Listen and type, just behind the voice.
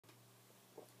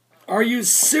Are you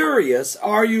serious?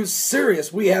 Are you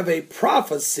serious? We have a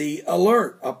prophecy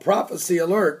alert. A prophecy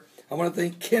alert. I want to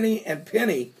thank Kenny and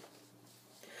Penny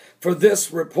for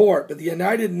this report. But the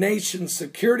United Nations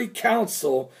Security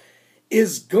Council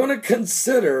is going to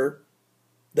consider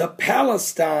the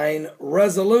Palestine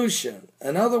resolution.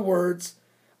 In other words,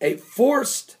 a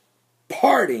forced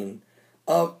parting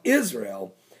of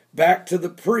Israel back to the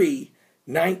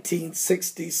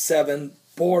pre-1967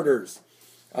 borders.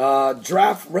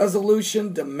 Draft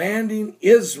resolution demanding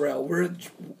Israel. We're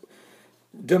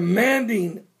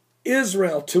demanding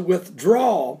Israel to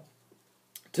withdraw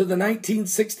to the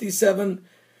 1967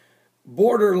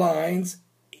 border lines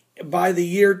by the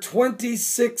year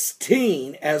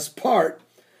 2016 as part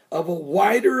of a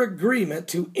wider agreement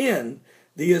to end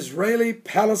the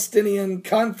Israeli-Palestinian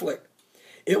conflict.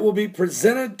 It will be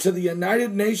presented to the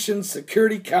United Nations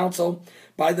Security Council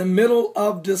by the middle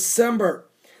of December.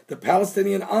 The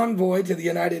Palestinian envoy to the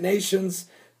United Nations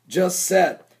just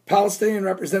said. Palestinian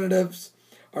representatives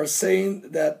are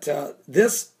saying that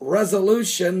this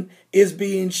resolution is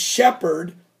being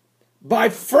shepherded by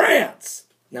France.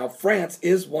 Now, France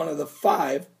is one of the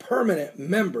 5 permanent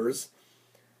members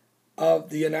of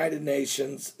the United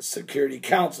Nations Security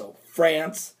Council.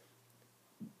 France,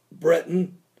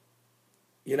 Britain,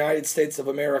 United States of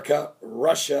America,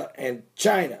 Russia, and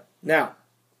China. Now,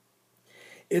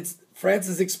 France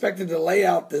is expected to lay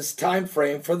out this time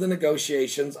frame for the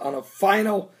negotiations on a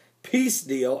final peace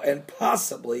deal and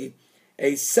possibly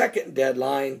a second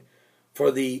deadline for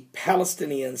the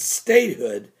Palestinian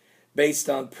statehood based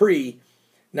on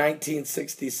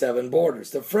pre-1967 borders.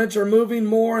 The French are moving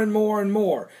more and more and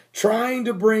more, trying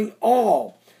to bring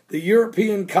all the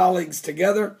European colleagues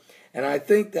together, and I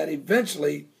think that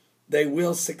eventually they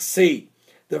will succeed.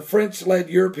 The French-led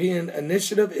European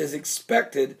initiative is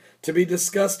expected to be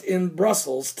discussed in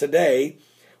Brussels today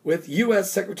with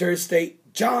U.S. Secretary of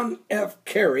State John F.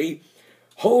 Kerry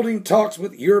holding talks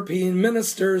with European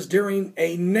ministers during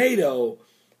a NATO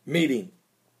meeting.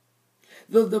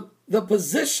 The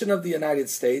position of the United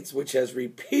States, which has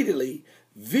repeatedly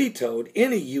vetoed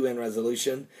any UN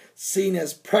resolution seen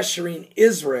as pressuring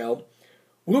Israel,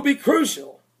 will be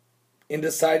crucial in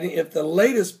deciding if the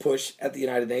latest push at the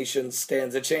United Nations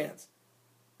stands a chance.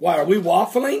 Why, are we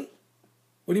waffling?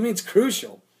 What do you mean it's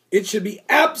crucial? It should be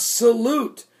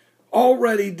absolute,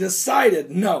 already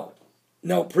decided, no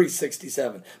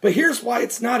pre-67. But here's why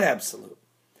it's not absolute.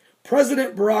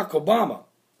 President Barack Obama,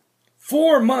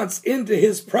 4 months into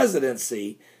his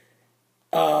presidency,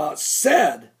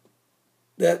 said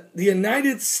that the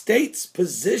United States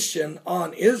position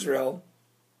on Israel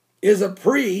is a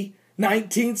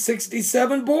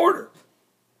pre-1967 border.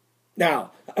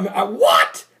 Now,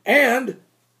 what? And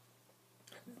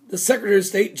the Secretary of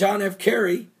State, John F.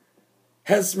 Kerry,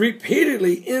 has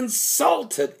repeatedly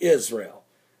insulted Israel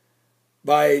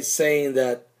by saying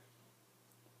that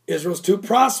Israel's too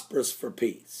prosperous for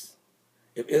peace.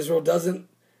 If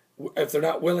they're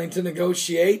not willing to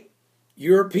negotiate,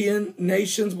 European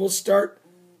nations will start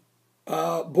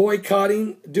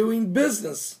boycotting doing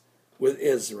business with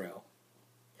Israel.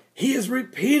 He has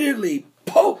repeatedly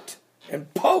poked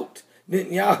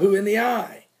Netanyahu in the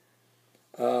eye.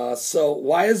 So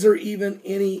why is there even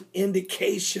any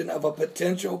indication of a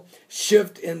potential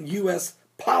shift in U.S.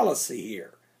 policy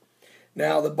here?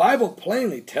 Now, the Bible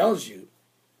plainly tells you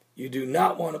you do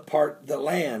not want to part the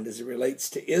land as it relates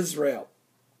to Israel.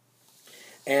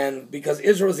 And because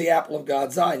Israel is the apple of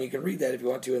God's eye, and you can read that if you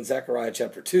want to in Zechariah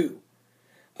chapter 2.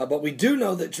 But we do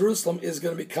know that Jerusalem is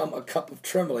going to become a cup of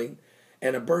trembling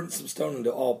and a burdensome stone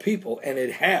unto all people, and it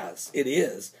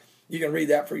is. You can read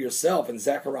that for yourself in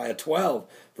Zechariah 12,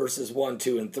 verses 1,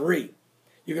 2, and 3.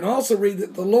 You can also read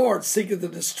that the Lord seeketh to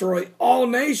destroy all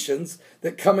nations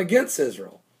that come against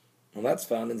Israel. Well, that's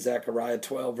found in Zechariah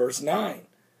 12, verse 9.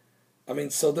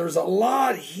 So there's a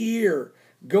lot here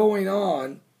going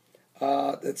on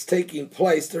that's taking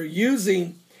place. They're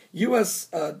using U.S.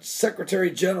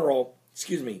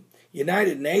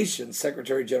 United Nations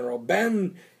Secretary General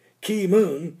Ban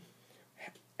Ki-moon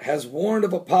has warned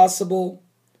of a possible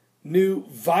new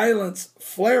violence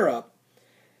flare-up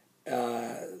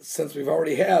since we've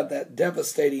already had that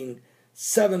devastating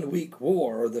 7-week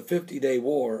war, or the 50-day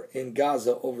war in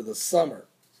Gaza over the summer.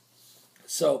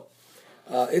 So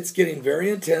it's getting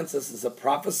very intense. This is a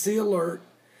prophecy alert.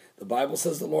 The Bible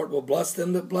says the Lord will bless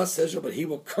them that bless Israel, but he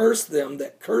will curse them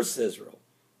that curse Israel.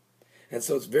 And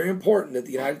so it's very important that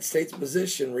the United States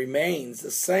position remains the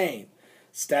same,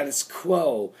 status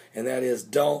quo, and that is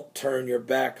don't turn your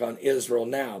back on Israel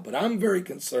now. But I'm very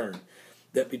concerned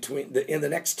that in the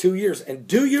next 2 years, and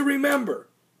do you remember,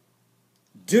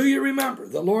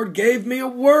 the Lord gave me a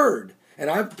word and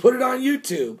I've put it on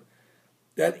YouTube,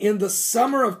 that in the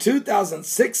summer of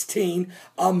 2016,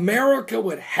 America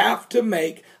would have to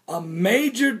make a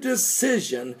major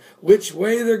decision which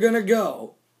way they're going to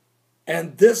go.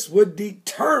 And this would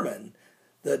determine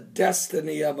the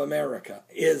destiny of America.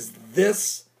 Is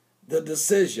this the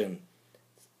decision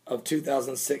of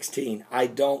 2016? I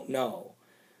don't know.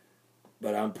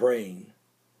 But I'm praying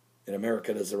that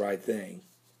America does the right thing.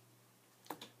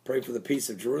 Pray for the peace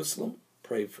of Jerusalem.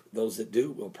 Pray for those that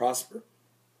do will prosper.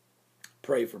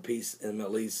 Pray for peace in the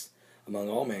Middle East among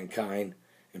all mankind.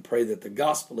 And pray that the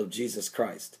gospel of Jesus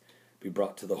Christ be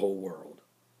brought to the whole world.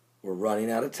 We're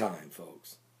running out of time,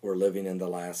 folks. We're living in the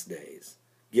last days.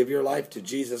 Give your life to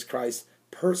Jesus Christ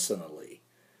personally,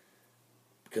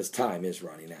 because time is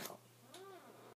running out.